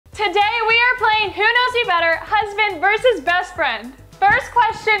Today we are playing Who Knows Me Better, husband versus best friend. First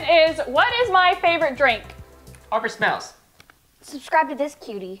question is, what is my favorite drink? Harper smells. Subscribe to this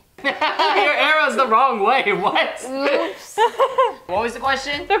cutie. Your arrow's the wrong way, what? Oops. What was the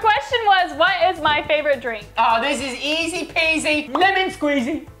question? The question was, what is my favorite drink? Oh, this is easy peasy, lemon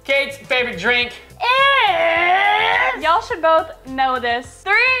squeezy. Kate's favorite drink is... Y'all should both know this.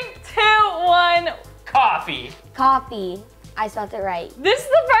 3, 2, 1. Coffee. Coffee. I spelled it right. This is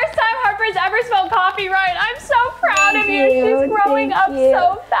the first time Harper's ever spelled coffee right. I'm so proud of you. She's growing up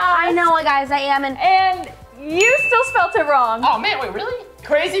so fast. I know it, guys. I am. And you still spelled it wrong. Oh man, wait, really?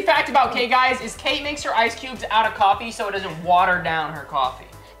 Crazy fact about Kate, guys, is Kate makes her ice cubes out of coffee so it doesn't water down her coffee.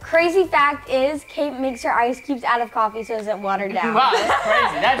 Crazy fact is, Kate makes her ice cubes out of coffee so it doesn't water down. Wow, that's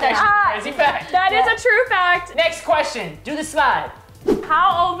crazy. That's actually a crazy fact. That is a true fact. Next question. Do the slide.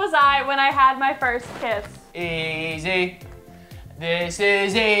 How old was I when I had my first kiss? Easy. This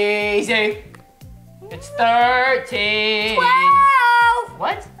is easy. It's 13. 12!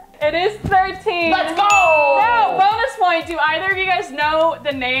 What? It is 13. Let's go! Now, bonus point. Do either of you guys know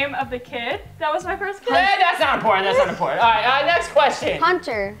the name of the kid that was my first kiss? That's not important. That's not important. All right, next question.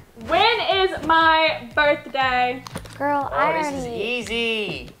 Hunter. When is my birthday? Girl, Oh, this is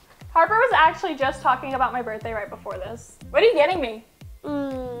easy. Harper was actually just talking about my birthday right before this. What are you getting me?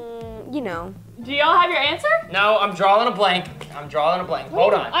 You know. Do y'all have your answer? No, I'm drawing a blank. I'm drawing a blank.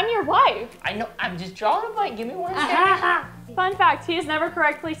 Hold on. I'm your wife. I know. I'm just drawing a blank. Give me 1 second. Fun fact, he has never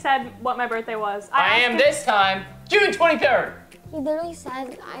correctly said what my birthday was. I am this time June 23rd. He literally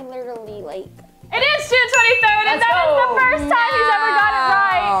said, I literally like... It is June 23rd, and that is the first time he's ever got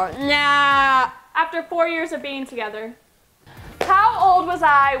it right. No. After 4 years of being together. How old was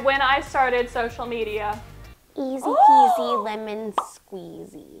I when I started social media? Easy peasy lemon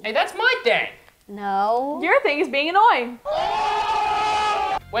squeezy. Hey, that's my thing. No. Your thing is being annoying.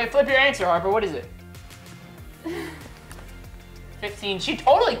 Wait, flip your answer, Harper. What is it? 15. She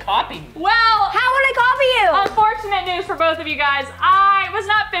totally copied me. Well, How would I copy you? unfortunate news for both of you guys. I was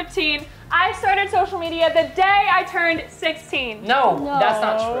not 15. I started social media the day I turned 16. No, that's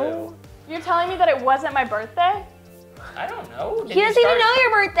not true. You're telling me that it wasn't my birthday? I don't know. He doesn't even know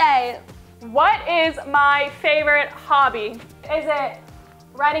your birthday. What is my favorite hobby? Is it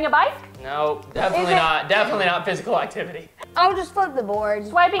riding a bike? No, definitely not. Definitely not physical activity. I'll just flip the board.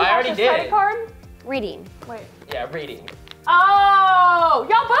 Swiping I already Cash's did. credit card? Reading. Wait. Yeah, reading. Oh,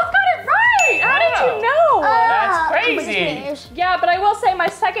 y'all both got it right. How did you know? That's crazy. Yeah, but I will say my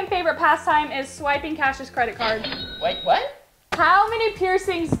second favorite pastime is swiping Cash's credit card. Wait, what? How many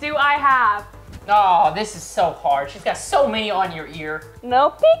piercings do I have? Oh, this is so hard. She's got so many on your ear.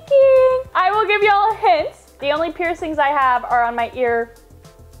 No peeking. I will give y'all a hint. The only piercings I have are on my ear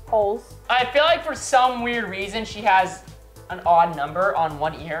holes. I feel like for some weird reason she has an odd number on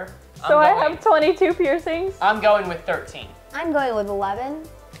one ear. So I have 22 piercings. I'm going with 13. I'm going with 11.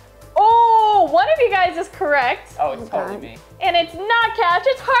 Oh, one of you guys is correct. Oh, it's totally me. And it's not Cash,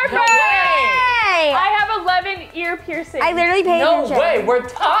 it's Harper. No way! Hey! I have 11 ear piercings. I literally paid No attention. way, we're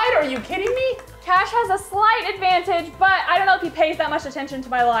tied? Are you kidding me? Cash has a slight advantage, but I don't know if he pays that much attention to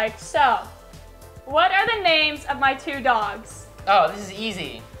my life. So, what are the names of my 2 dogs? Oh, this is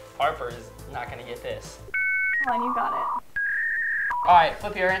easy. Harper is not gonna get this. Come on, you got it. All right,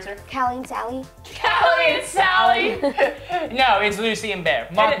 flip your answer. Callie and Sally. Callie and Sally. No, it's Lucy and Bear.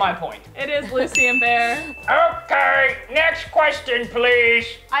 Mark my point. It is Lucy and Bear. Okay, next question, please.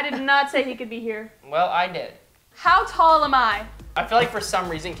 I did not say he could be here. Well, I did. How tall am I? I feel like for some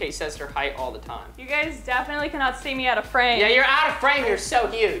reason Kate says her height all the time. You guys definitely cannot see me out of frame. Yeah, you're out of frame. You're so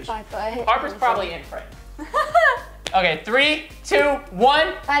huge. 5 foot. Harper's probably in frame. Okay, 3, 2,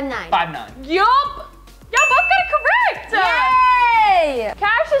 1. 5'9". 5'9". Yup. Y'all both got it correct. Yay!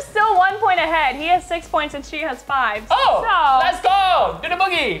 Cash is still 1 point ahead. He has 6 points and she has 5. Oh, so, let's go. Do the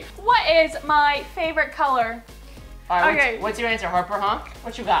boogie. what is my favorite color? All right, Okay. what's your answer, Harper, huh?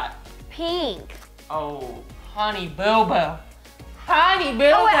 What you got? Pink. Oh, Honey Bilbo. Honey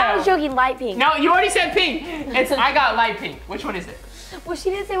Bilbo. Oh, wait, I was joking. Light pink. No, you already said pink. I got light pink. Which one is it? Well, she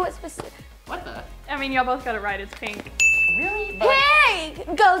didn't say what specific. What the? I mean, y'all both got it right. It's pink. Really? But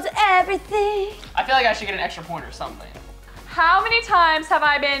Pink goes everything. I feel like I should get an extra point or something. How many times have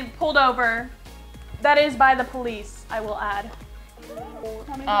I been pulled over? That is by the police, I will add.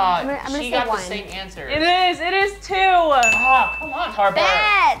 How many times? I'm gonna She say got the 1. same answer. It is 2. Oh, come on, Harper.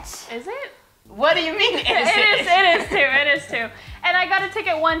 Bet. Is it? What do you mean is It is 2. And I got a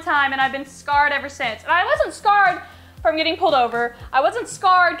ticket one time and I've been scarred ever since. And I wasn't scarred from getting pulled over. I wasn't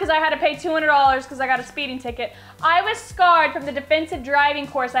scarred because I had to pay $200 because I got a speeding ticket. I was scarred from the defensive driving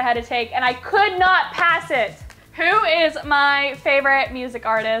course I had to take and I could not pass it. Who is my favorite music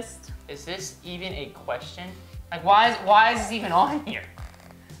artist? Is this even a question? Like, why is this even on here?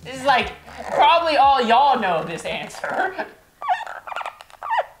 This is like, probably all y'all know this answer.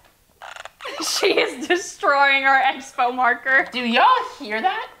 She is destroying our expo marker. Do y'all hear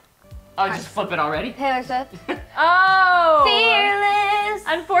that? Oh, just flip it already. Taylor Swift. Oh. Fearless.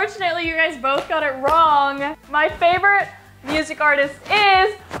 Unfortunately, you guys both got it wrong. My favorite music artist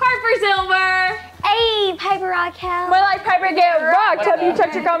is Harper Silver. Hey, Piper Raquel. Well, like Piper get rocked. Have you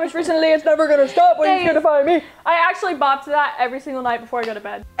checked your comments recently? It's never gonna stop when it's gonna find me. I actually bop to that every single night before I go to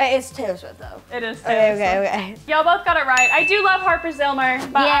bed. It's Taylor Swift though. It is Taylor Swift. Okay. Y'all both got it right. I do love Harper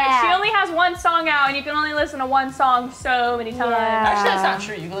Zilmer, but Yeah. she only has one song out, and you can only listen to one song so many times. Yeah. Actually, that's not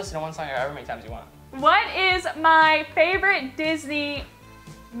true. You can listen to one song however many times you want. What is my favorite Disney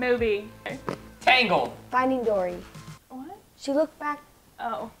movie? Tangled. Finding Dory. What? She looked back.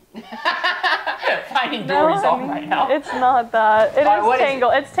 Oh. Finding Dory's on right now. It's not that. It Alright, is what is it?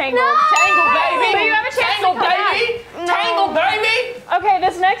 Tangled. It's Tangled. Tangled, baby! But you have a chance Tangled, to come baby! back. Tangled, baby! Okay,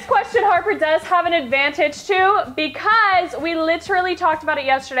 this next question Harper does have an advantage to because we literally talked about it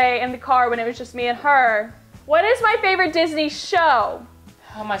yesterday in the car when it was just me and her. What is my favorite Disney show?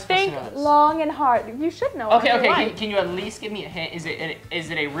 How am I supposed Think to know this? long and hard. You should know. Okay, what you okay. like. Can you at least give me a hint? Is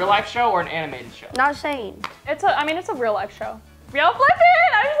it a real life show or an animated show? Not saying. It's a real life show. Y'all flip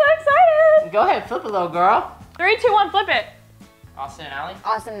it! I'm so excited! Go ahead, flip it, little girl. 3, 2, 1, flip it. Austin and Ally.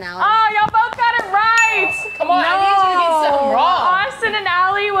 Austin and Ally. Oh, y'all both got it right! Come on, I need you to get something wrong. Austin and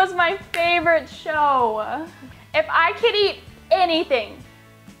Ally was my favorite show. If I could eat anything,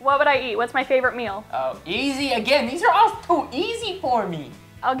 what would I eat? What's my favorite meal? Oh, easy again. These are all too easy for me.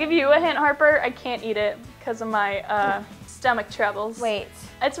 I'll give you a hint, Harper. I can't eat it because of my stomach troubles. Wait.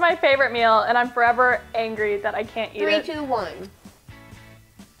 It's my favorite meal, and I'm forever angry that I can't eat 3, it. 2, 1.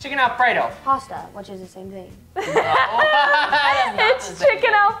 Chicken Alfredo. Pasta, which is the same thing. It's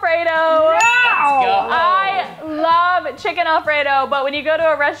chicken Alfredo. Go. I love chicken Alfredo, but when you go to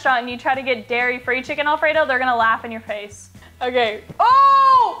a restaurant and you try to get dairy-free chicken Alfredo, they're gonna laugh in your face. Okay.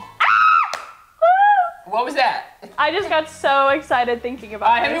 Oh! Ah! Woo! What was that? I just got so excited thinking All about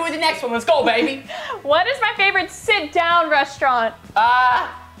right, hit me this. with the next one. Let's go, baby. What is my favorite sit-down restaurant?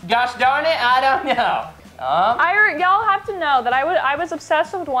 Gosh darn it, I don't know. Y'all have to know that I was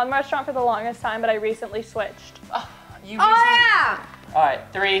obsessed with one restaurant for the longest time, but I recently switched. You Oh recently- yeah! All right,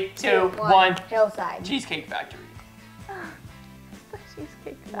 3, 2, 1. Hillside. Cheesecake Factory.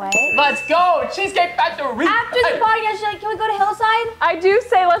 Cheesecake. What? Let's go, Cheesecake Factory. After the podcast, she's like, can we go to Hillside? I do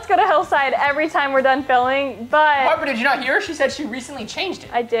say let's go to Hillside every time we're done filming, but Harper, did you not hear her? She said she recently changed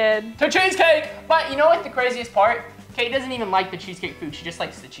it I did. to cheesecake. But you know what the craziest part? Kate doesn't even like the cheesecake food. She just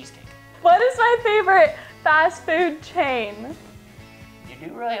likes the cheesecake. What is my favorite fast food chain? You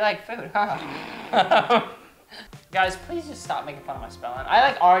do really like food, huh? Guys, please just stop making fun of my spelling.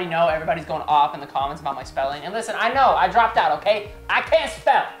 I already know everybody's going off in the comments about my spelling. And listen, I know I dropped out, okay? I can't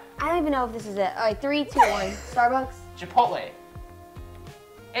spell. I don't even know if this is it. All right, 3, 2, 1. Starbucks. Chipotle.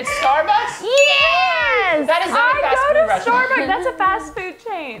 It's Starbucks? Yes! That is not a fast I food go to restaurant. Starbucks. That's a fast food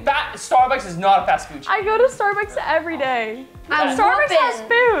chain. Starbucks is not a fast food chain. I go to Starbucks every day. I'm Starbucks has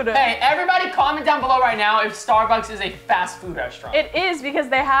whooping. food. Hey, everybody comment down below right now if Starbucks is a fast food restaurant. It is because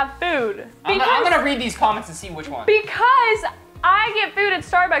they have food. I'm gonna read these comments and see which one. Because I get food at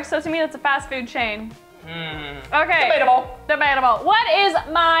Starbucks, so to me that's a fast food chain. Okay. Debatable. Debatable. What is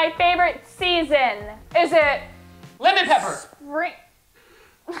my favorite season? Is it Lemon pepper. spring?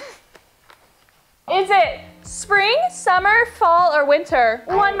 Is it spring, summer, fall, or winter?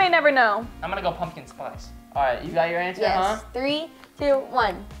 One may never know. I'm gonna go pumpkin spice. All right, you got your answer, Yes. huh? 3, 2,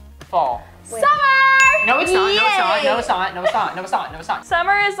 1. Fall. Wait. Summer! No, it's not. No, it's not. Yay. No, it's not. No, it's not. No, it's not. No, it's not.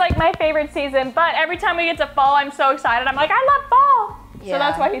 Summer is like my favorite season, but every time we get to fall, I'm so excited. I'm like, I love fall. Yeah. So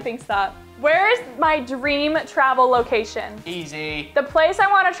that's why he thinks that. Where is my dream travel location? Easy. The place I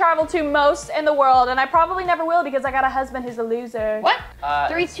want to travel to most in the world, and I probably never will because I got a husband who's a loser. What?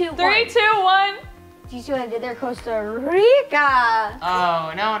 3, 2, 1. 3, 2, 1. Do you see what I did there? Costa Rica.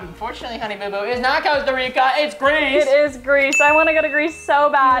 Oh no! Unfortunately, honey boo boo, it's not Costa Rica. It's Greece. It is Greece. I want to go to Greece so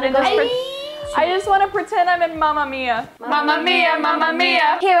bad, and I just want to pretend I'm in Mamma Mia. Mamma mia, mamma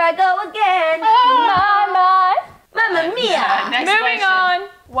mia. Here I go again. Mamma mia. Next Moving question. on.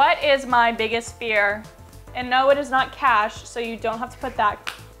 What is my biggest fear? And no, it is not cash, so you don't have to put that.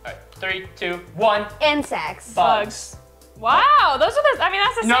 All right, 3, 2, 1. Insects. Bugs. Wow, those are the. I mean,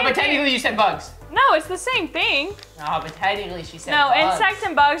 that's the No, same but thing. technically you said bugs. No, it's the same thing. No, but technically she said No, bugs. insects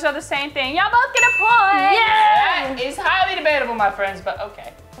and bugs are the same thing. Y'all both get a point. That is highly debatable, my friends, but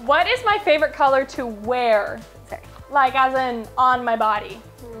okay. What is my favorite color to wear? Sorry. like as in on my body.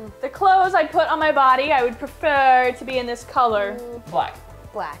 The clothes I put on my body, I would prefer to be in this color. Black.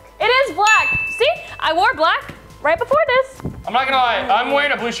 Black. It is black. See, I wore black right before this. I'm not gonna lie, I'm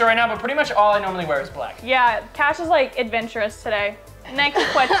wearing a blue shirt right now, but pretty much all I normally wear is black. Yeah, Cash is like adventurous today. Next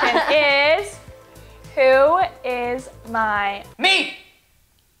question is, who is my Me!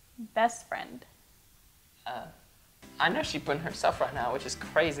 best friend? I know she's putting herself right now, which is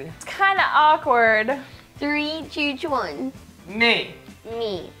crazy. It's kind of awkward. 3, 2, 1. Me.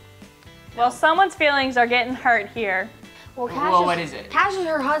 Me. Well, someone's feelings are getting hurt here. Well, Well, what is it? Cash is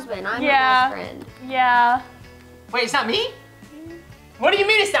her husband. I'm Yeah. her best friend. Yeah. Wait, it's not me? What do you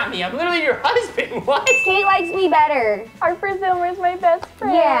mean it's not me? I'm literally your husband. What? Kate likes me better. Harper Zilmer's my best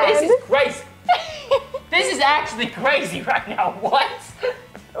friend. Yeah. This is crazy. This is actually crazy right now. What?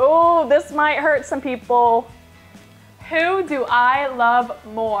 Oh, this might hurt some people. Who do I love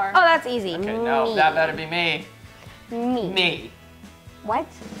more? Oh, that's easy. Okay, no, Me. that better be me. Me. Me. What?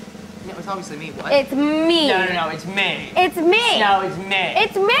 No, it's obviously me. What? It's me. No, it's me. It's me. No, it's me.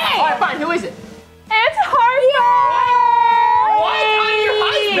 It's me. All right, fine. Who is it? It's Harper! What? I'm your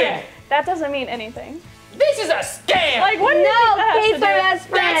husband. That doesn't mean anything. This is a scam. Like, what do you think that has Kate's to my do? best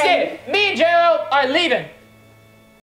friend. That's it. Me and Gerald are leaving.